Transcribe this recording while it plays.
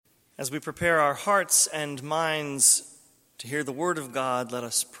As we prepare our hearts and minds to hear the word of God, let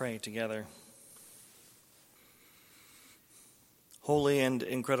us pray together. Holy and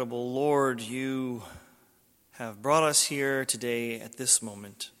incredible Lord, you have brought us here today at this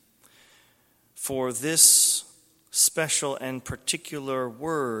moment for this special and particular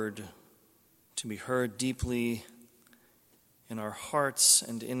word to be heard deeply in our hearts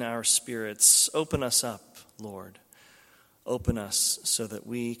and in our spirits. Open us up, Lord. Open us so that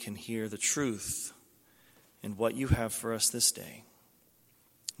we can hear the truth in what you have for us this day.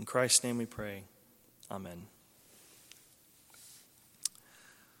 In Christ's name we pray. Amen.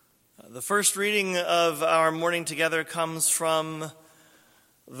 The first reading of our morning together comes from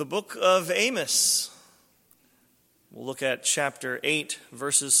the book of Amos. We'll look at chapter 8,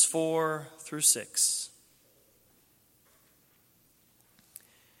 verses 4 through 6.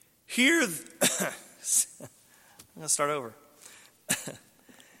 I'm going to start over.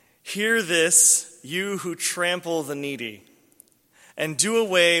 Hear this, you who trample the needy, and do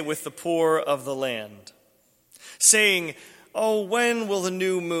away with the poor of the land, saying, "Oh, when will the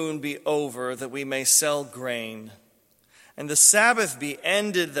new moon be over, that we may sell grain, and the Sabbath be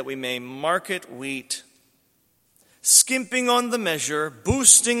ended, that we may market wheat, skimping on the measure,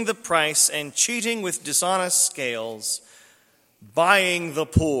 boosting the price, and cheating with dishonest scales, buying the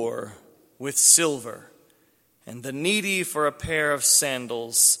poor with silver, and the needy for a pair of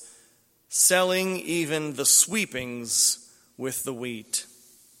sandals, selling even the sweepings with the wheat."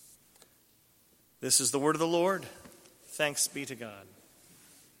 This is the word of the Lord. Thanks be to God.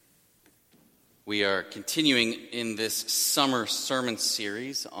 We are continuing in this summer sermon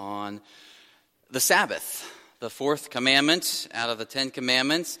series on the Sabbath, the fourth commandment out of the 10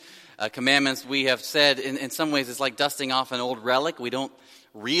 commandments. Commandments, we have said, in some ways, it's like dusting off an old relic. We don't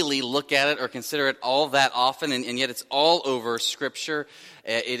really look at it or consider it all that often, and yet it's all over Scripture.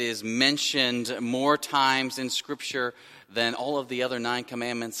 It is mentioned more times in Scripture than all of the other 9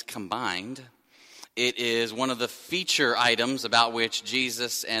 commandments combined. It is one of the feature items about which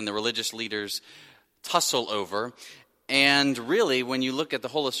Jesus and the religious leaders tussle over. And really, when you look at the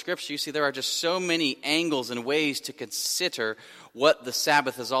whole of Scripture, you see there are just so many angles and ways to consider what the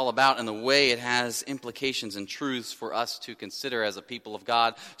Sabbath is all about and the way it has implications and truths for us to consider as a people of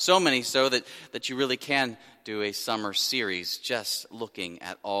God. So many so that you really can do a summer series just looking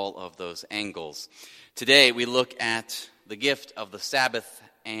at all of those angles. Today, we look at the gift of the Sabbath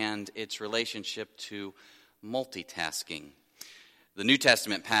and its relationship to multitasking. The New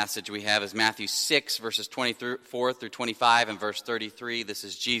Testament passage we have is Matthew 6, verses 24 through 25, and verse 33. This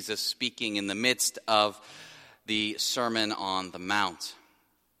is Jesus speaking in the midst of the Sermon on the Mount.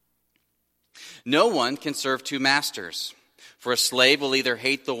 "No one can serve 2 masters, for a slave will either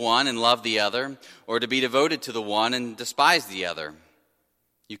hate the one and love the other, or to be devoted to the one and despise the other.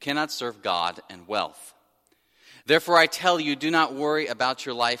 You cannot serve God and wealth. Therefore I tell you, do not worry about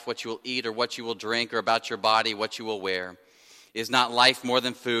your life, what you will eat or what you will drink, or about your body, what you will wear. Is not life more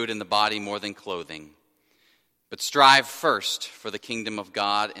than food, and the body more than clothing? But strive first for the kingdom of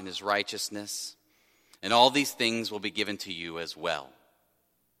God and his righteousness, and all these things will be given to you as well."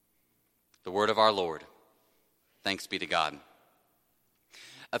 The word of our Lord. Thanks be to God.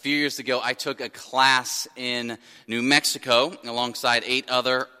 A few years ago, I took a class in New Mexico alongside 8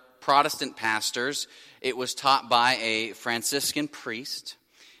 other Protestant pastors. It was taught by a Franciscan priest.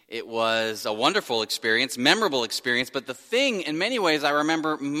 It was a wonderful experience, memorable experience, but the thing in many ways I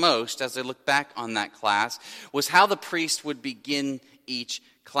remember most as I look back on that class was how the priest would begin each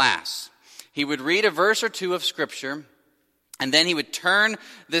class. He would read a verse or 2 of Scripture, and then he would turn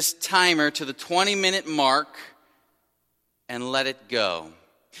this timer to the 20-minute mark and let it go.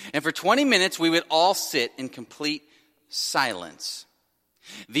 And for 20 minutes, we would all sit in complete silence.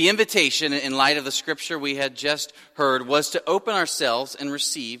 The invitation, in light of the Scripture we had just heard, was to open ourselves and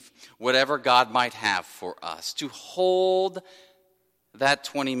receive whatever God might have for us, to hold that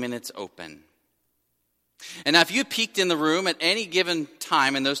 20 minutes open. And now if you peeked in the room at any given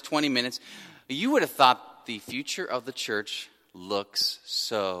time in those 20 minutes, you would have thought the future of the church looks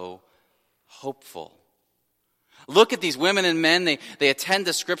so hopeful. Look at these women and men. They attend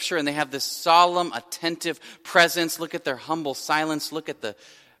the Scripture and they have this solemn, attentive presence. Look at their humble silence. Look at the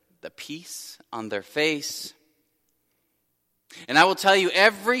peace on their face. And I will tell you,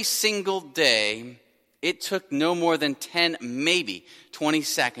 every single day, it took no more than 10, maybe 20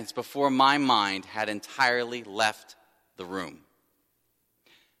 seconds before my mind had entirely left the room.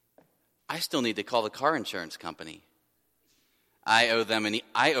 I still need to call the car insurance company. I owe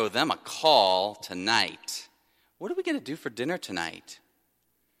them a call tonight. What are we going to do for dinner tonight?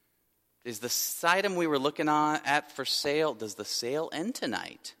 Is the item we were looking at for sale, does the sale end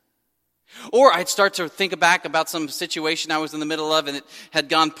tonight? Or I'd start to think back about some situation I was in the middle of and it had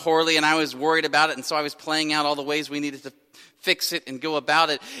gone poorly and I was worried about it, and so I was playing out all the ways we needed to fix it and go about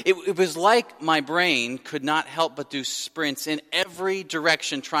it. It was like my brain could not help but do sprints in every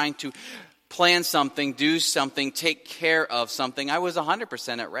direction, trying to plan something, do something, take care of something. I was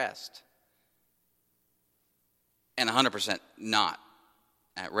 100% at rest. And 100% not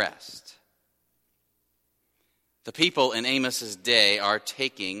at rest. The people in Amos's day are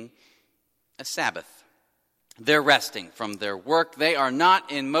taking a Sabbath. They're resting from their work. They are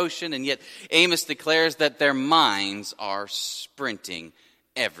not in motion, and yet Amos declares that their minds are sprinting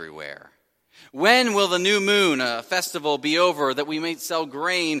everywhere. When will the new moon, a festival, be over that we might sell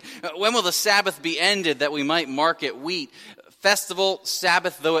grain? When will the Sabbath be ended that we might market wheat? Festival,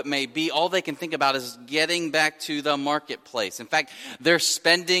 Sabbath though it may be, all they can think about is getting back to the marketplace. In fact, they're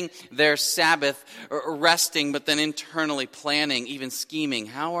spending their Sabbath resting, but then internally planning, even scheming.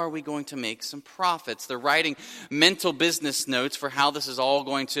 How are we going to make some profits? They're writing mental business notes for how this is all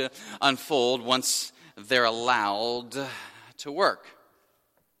going to unfold once they're allowed to work.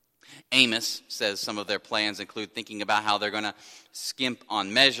 Amos says some of their plans include thinking about how they're going to skimp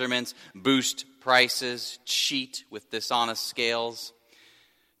on measurements, boost prices, cheat with dishonest scales.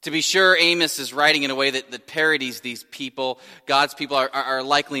 To be sure, Amos is writing in a way that parodies these people. God's people are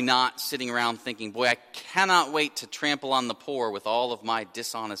likely not sitting around thinking, boy, I cannot wait to trample on the poor with all of my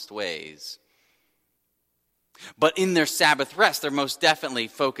dishonest ways. But in their Sabbath rest, they're most definitely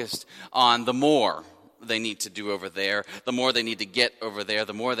focused on the more they need to do over there, the more they need to get over there,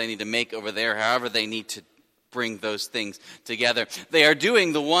 the more they need to make over there, however they need to bring those things together. They are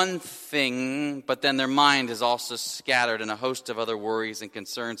doing the one thing, but then their mind is also scattered in a host of other worries and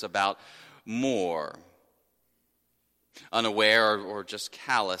concerns about more. Unaware or just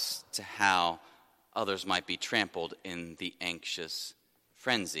callous to how others might be trampled in the anxious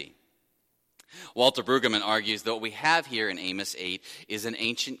frenzy. Walter Brueggemann argues that what we have here in Amos 8 is an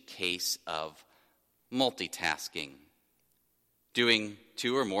ancient case of multitasking. Doing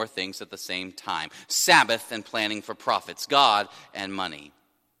two or more things at the same time. Sabbath and planning for profits. God and money.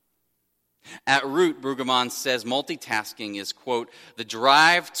 At root, Brueggemann says multitasking is, quote, the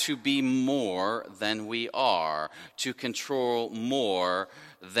drive to be more than we are, to control more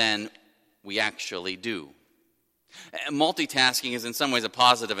than we actually do. Multitasking is in some ways a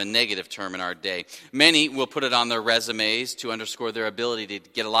positive and negative term in our day. Many will put it on their resumes to underscore their ability to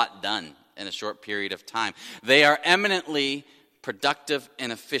get a lot done in a short period of time. They are eminently productive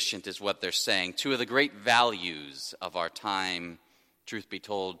and efficient is what they're saying. Two of the great values of our time, truth be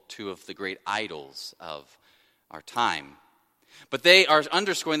told, two of the great idols of our time. But they are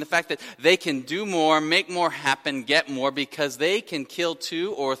underscoring the fact that they can do more, make more happen, get more, because they can kill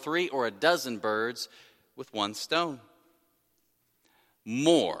 2 or 3 or a dozen birds with one stone.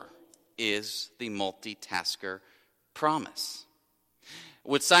 More is the multitasker promise.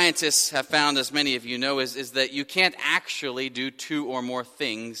 What scientists have found, as many of you know, is that you can't actually do 2 or more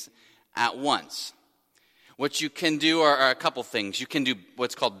things at once. What you can do are a couple things. You can do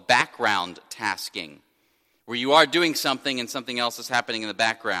what's called background tasking, where you are doing something and something else is happening in the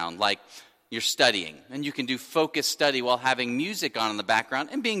background, like you're studying. And you can do focused study while having music on in the background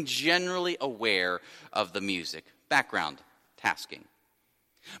and being generally aware of the music. Background tasking.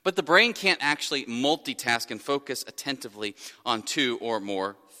 But the brain can't actually multitask and focus attentively on 2 or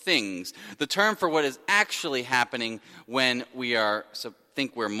more things. The term for what is actually happening when we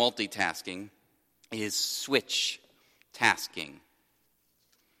think we're multitasking is switch tasking.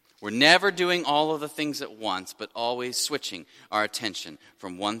 We're never doing all of the things at once, but always switching our attention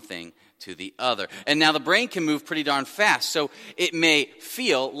from one thing to the other. And now the brain can move pretty darn fast, so it may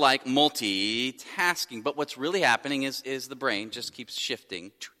feel like multitasking, but what's really happening is the brain just keeps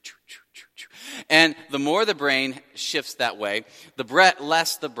shifting. And the more the brain shifts that way, the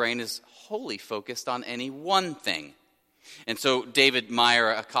less the brain is wholly focused on any one thing. And so David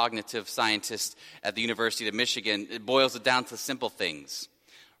Meyer, a cognitive scientist at the University of Michigan, it boils it down to simple things.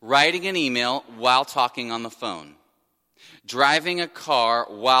 Writing an email while talking on the phone. Driving a car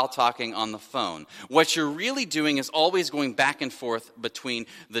while talking on the phone. What you're really doing is always going back and forth between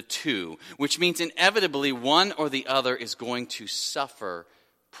the two, which means inevitably one or the other is going to suffer,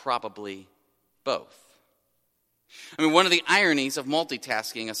 probably both. I mean, one of the ironies of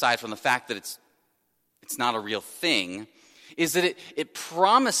multitasking, aside from the fact that it's not a real thing, is that it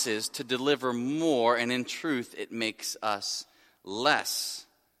promises to deliver more, and in truth, it makes us less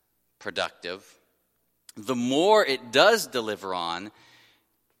productive. The more it does deliver on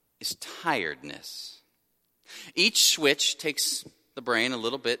is tiredness. Each switch takes the brain a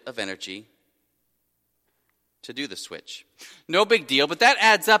little bit of energy, to do the switch. No big deal, but that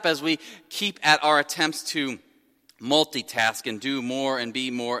adds up as we keep at our attempts to multitask and do more and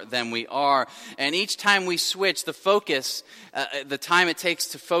be more than we are. And each time we switch, the focus, the time it takes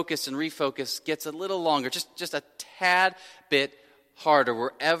to focus and refocus gets a little longer, just a tad bit harder.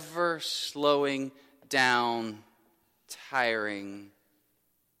 We're ever slowing down, tiring.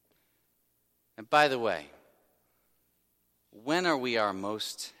 And by the way, when are we our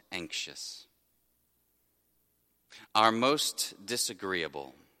most anxious? Our most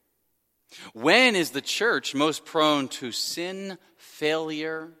disagreeable? When is the church most prone to sin,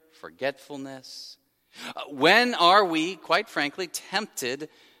 failure, forgetfulness? When are we, quite frankly, tempted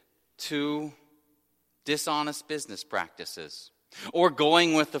to dishonest business practices? Or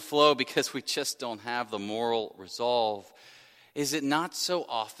going with the flow because we just don't have the moral resolve? Is it not so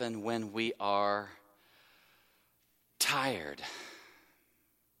often when we are tired?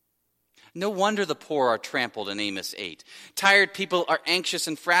 No wonder the poor are trampled in Amos 8. Tired people are anxious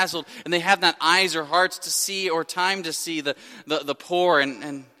and frazzled, and they have not eyes or hearts to see or time to see the poor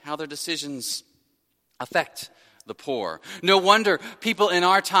and how their decisions affect the poor. No wonder people in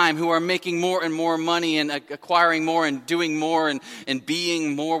our time who are making more and more money and acquiring more and doing more and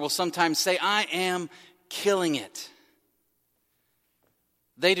being more will sometimes say, I am killing it.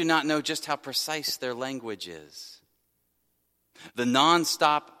 They do not know just how precise their language is. The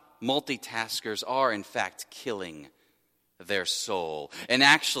nonstop multitaskers are, in fact, killing their soul. And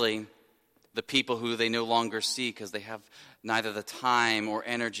actually, the people who they no longer see because they have neither the time or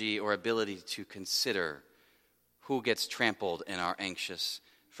energy or ability to consider who gets trampled in our anxious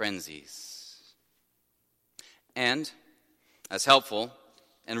frenzies. And as helpful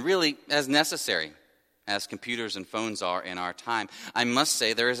and really as necessary as computers and phones are in our time, I must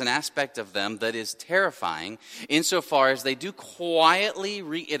say there is an aspect of them that is terrifying insofar as they do quietly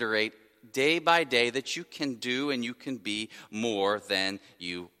reiterate day by day that you can do and you can be more than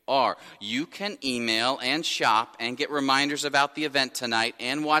you are. You can email and shop and get reminders about the event tonight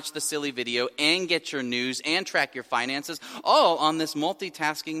and watch the silly video and get your news and track your finances, all on this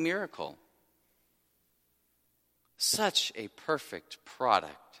multitasking miracle. Such a perfect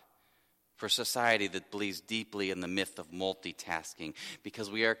product for society that believes deeply in the myth of multitasking,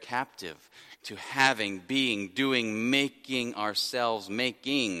 because we are captive to having, being, doing, making ourselves,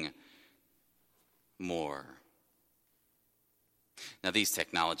 making more. Now, these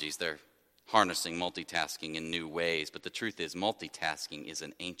technologies, they're harnessing multitasking in new ways, but the truth is multitasking is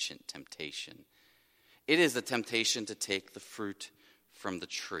an ancient temptation. It is the temptation to take the fruit from the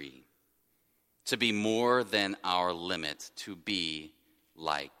tree, to be more than our limit, to be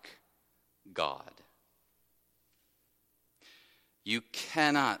like God. You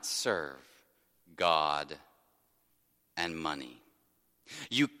cannot serve God and money.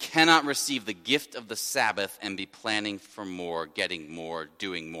 You cannot receive the gift of the Sabbath and be planning for more, getting more,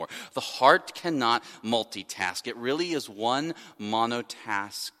 doing more. The heart cannot multitask. It really is one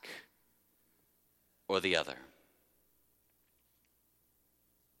monotask or the other.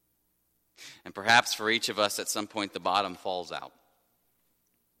 And perhaps for each of us at some point the bottom falls out.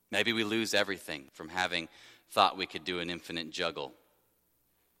 Maybe we lose everything from having thought we could do an infinite juggle.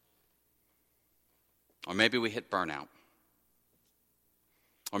 Or maybe we hit burnout.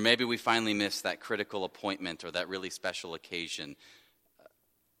 Or maybe we finally miss that critical appointment or that really special occasion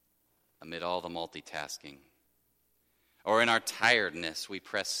amid all the multitasking. Or in our tiredness, we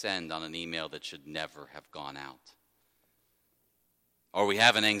press send on an email that should never have gone out. Or we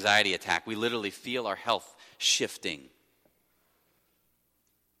have an anxiety attack. We literally feel our health shifting.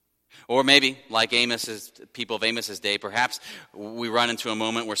 Or maybe, like people of Amos's day, perhaps we run into a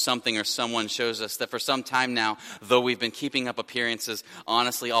moment where something or someone shows us that for some time now, though we've been keeping up appearances,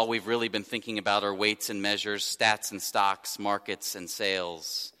 honestly, all we've really been thinking about are weights and measures, stats and stocks, markets and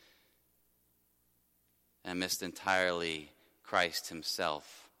sales, and missed entirely Christ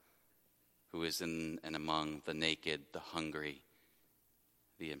himself, who is in and among the naked, the hungry,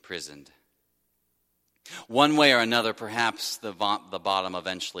 the imprisoned. One way or another, perhaps the bottom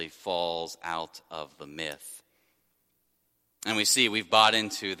eventually falls out of the myth. And we see we've bought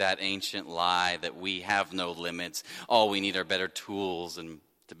into that ancient lie that we have no limits. All we need are better tools and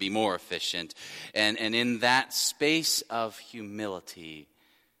to be more efficient. And in that space of humility,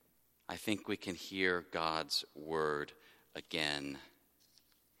 I think we can hear God's word again.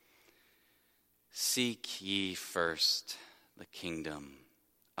 Seek ye first the kingdom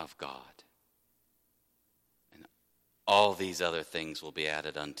of God. All these other things will be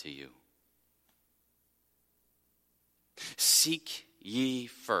added unto you. Seek ye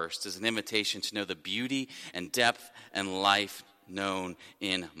first is an invitation to know the beauty and depth and life known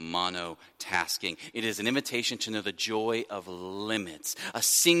in monotasking. It is an invitation to know the joy of limits, a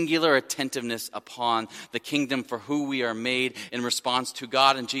singular attentiveness upon the kingdom for who we are made in response to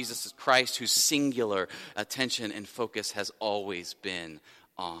God and Jesus Christ, whose singular attention and focus has always been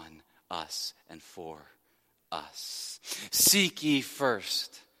on us and for us. Seek ye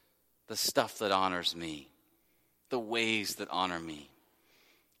first the stuff that honors me, the ways that honor me.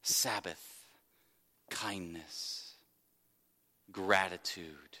 Sabbath, kindness, gratitude,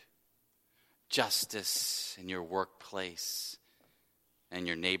 justice in your workplace and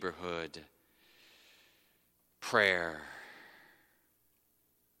your neighborhood, prayer,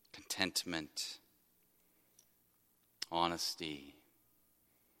 contentment, honesty,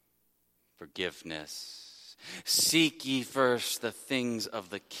 forgiveness. Seek ye first the things of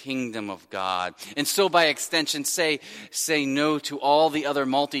the kingdom of God. And so by extension, say no to all the other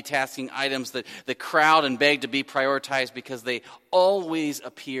multitasking items that crowd and beg to be prioritized because they always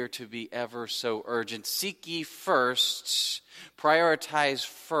appear to be ever so urgent. Seek ye first, prioritize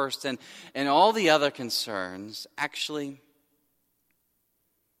first, and all the other concerns, actually,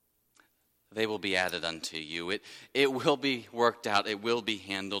 they will be added unto you. It will be worked out. It will be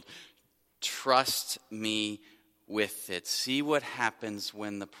handled. Trust me with it. See what happens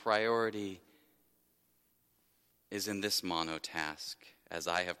when the priority is in this monotask, as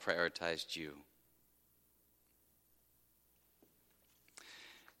I have prioritized you.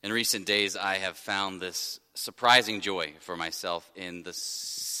 In recent days, I have found this surprising joy for myself in the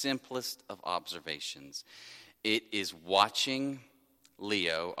simplest of observations. It is watching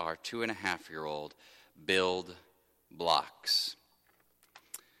Leo, our 2.5-year-old, build blocks.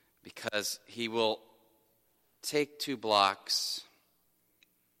 Because he will take 2 blocks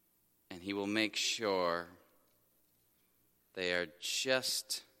and he will make sure they are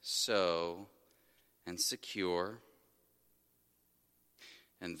just so and secure.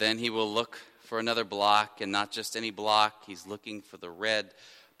 And then he will look for another block, and not just any block. He's looking for the red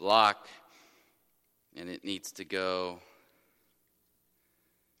block, and it needs to go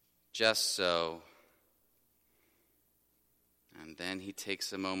just so. And then he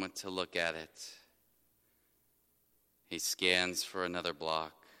takes a moment to look at it. He scans for another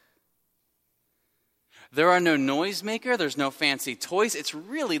block. There are no noisemaker, there's no fancy toys. It's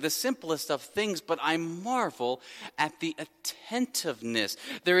really the simplest of things, but I marvel at the attentiveness.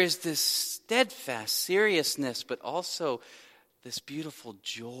 There is this steadfast seriousness, but also this beautiful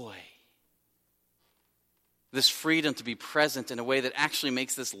joy. This freedom to be present in a way that actually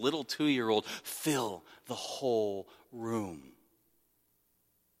makes this little 2-year-old fill the whole room.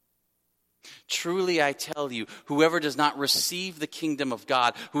 Truly I tell you, whoever does not receive the kingdom of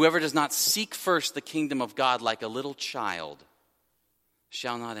God, whoever does not seek first the kingdom of God like a little child,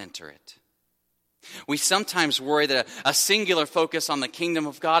 shall not enter it. We sometimes worry that a singular focus on the kingdom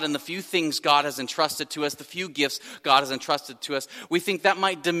of God and the few things God has entrusted to us, the few gifts God has entrusted to us, we think that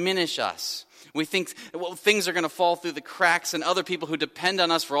might diminish us. We think things are going to fall through the cracks, and other people who depend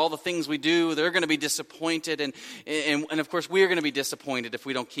on us for all the things we do, they're going to be disappointed. And of course, we're going to be disappointed if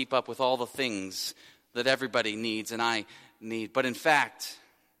we don't keep up with all the things that everybody needs and I need. But in fact,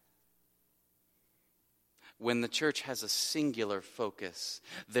 when the church has a singular focus,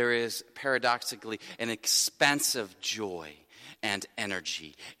 there is paradoxically an expansive joy and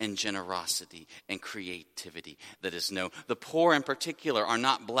energy and generosity and creativity that is known. The poor in particular are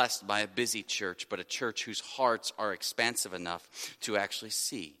not blessed by a busy church, but a church whose hearts are expansive enough to actually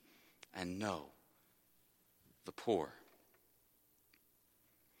see and know the poor.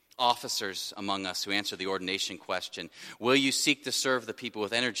 Officers among us who answer the ordination question, will you seek to serve the people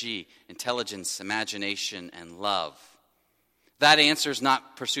with energy, intelligence, imagination, and love? That answer is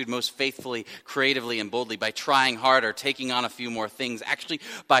not pursued most faithfully, creatively, and boldly by trying harder, taking on a few more things, actually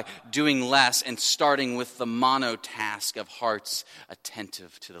by doing less and starting with the monotask of hearts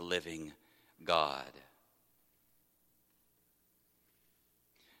attentive to the living God.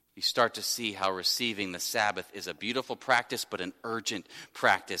 You start to see how receiving the Sabbath is a beautiful practice, but an urgent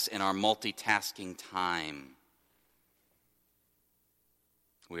practice in our multitasking time,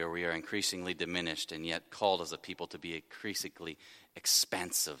 where we are increasingly diminished and yet called as a people to be increasingly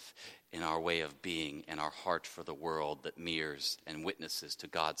expansive in our way of being and our heart for the world that mirrors and witnesses to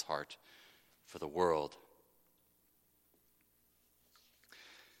God's heart for the world.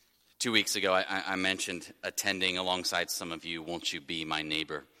 2 weeks ago, I mentioned attending alongside some of you, Won't You Be My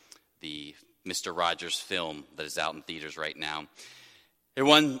Neighbor, the Mr. Rogers film that is out in theaters right now. In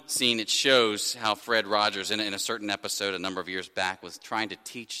one scene, it shows how Fred Rogers, in a certain episode a number of years back, was trying to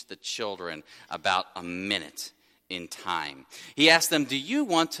teach the children about a minute in time. He asked them, do you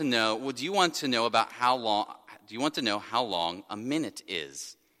want to know about how long Do you want to know how long a minute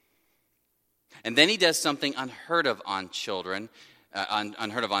is? And then he does something unheard of on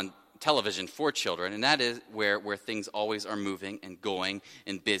television for children, and that is where things always are moving and going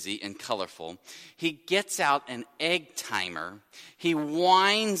and busy and colorful. He gets out an egg timer, he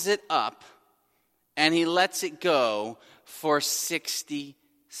winds it up, and he lets it go for 60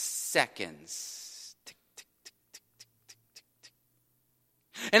 seconds. Tick, tick, tick, tick, tick, tick, tick,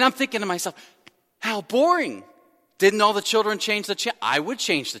 tick. And I'm thinking to myself, how boring. Didn't all the children change the channel? I would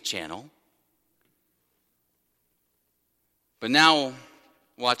change the channel. But now,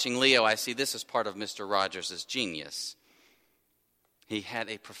 watching Leo, I see this as part of Mr. Rogers' genius. He had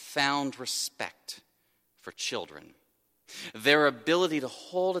a profound respect for children. Their ability to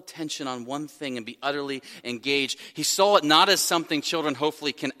hold attention on one thing and be utterly engaged. He saw it not as something children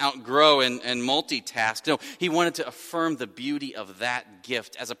hopefully can outgrow and multitask. No, he wanted to affirm the beauty of that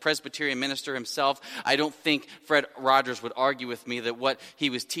gift. As a Presbyterian minister himself, I don't think Fred Rogers would argue with me that what he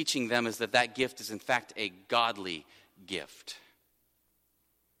was teaching them is that gift is in fact a godly gift.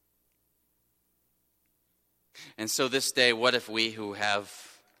 And so this day, what if we who have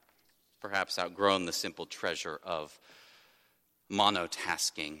perhaps outgrown the simple treasure of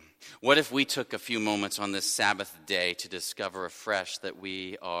monotasking, what if we took a few moments on this Sabbath day to discover afresh that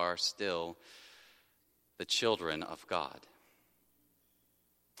we are still the children of God?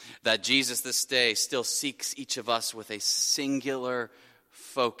 That Jesus this day still seeks each of us with a singular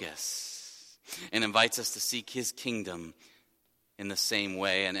focus and invites us to seek his kingdom in the same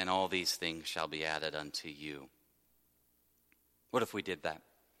way, and all these things shall be added unto you. What if we did that?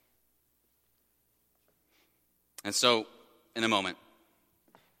 And so, in a moment,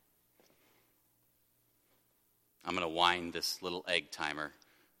 I'm going to wind this little egg timer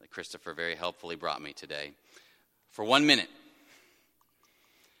that Christopher very helpfully brought me today for 1 minute.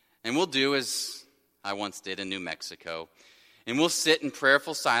 And we'll do as I once did in New Mexico. And we'll sit in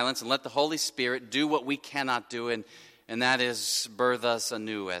prayerful silence and let the Holy Spirit do what we cannot do, and that is birth us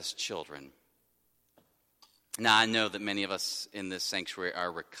anew as children. Now, I know that many of us in this sanctuary are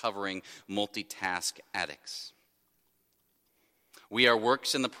recovering multitask addicts. We are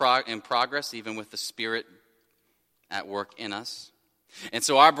works in progress, even with the Spirit at work in us. And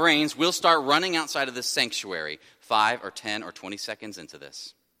so our brains will start running outside of this sanctuary 5 or 10 or 20 seconds into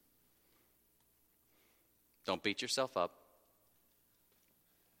this. Don't beat yourself up.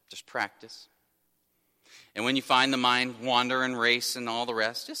 Just practice. And when you find the mind wander and race and all the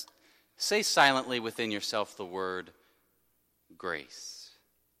rest, just say silently within yourself the word grace.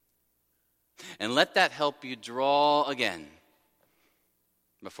 And let that help you draw again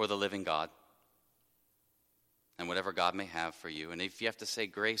before the living God and whatever God may have for you. And if you have to say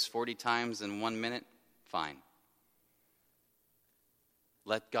grace 40 times in 1 minute, fine.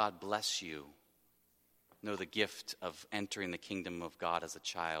 Let God bless you. Know the gift of entering the kingdom of God as a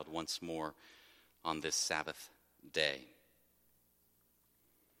child once more on this Sabbath day.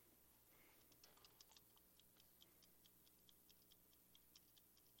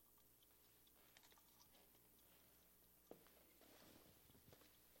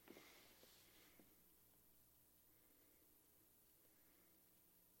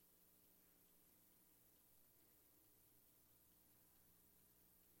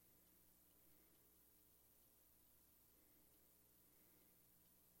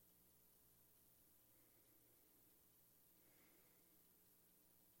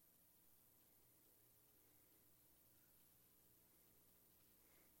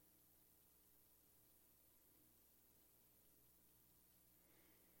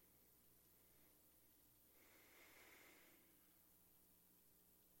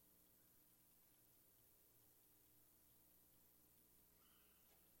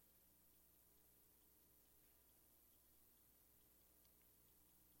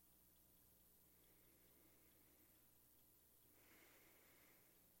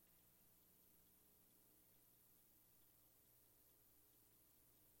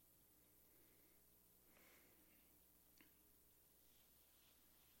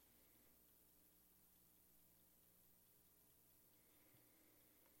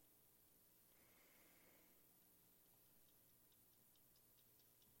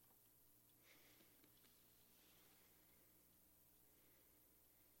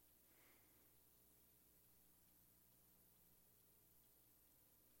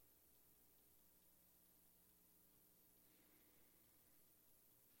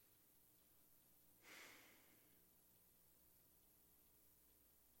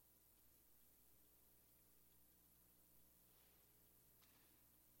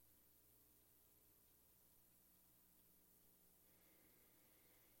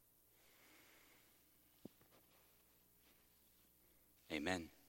 Amen.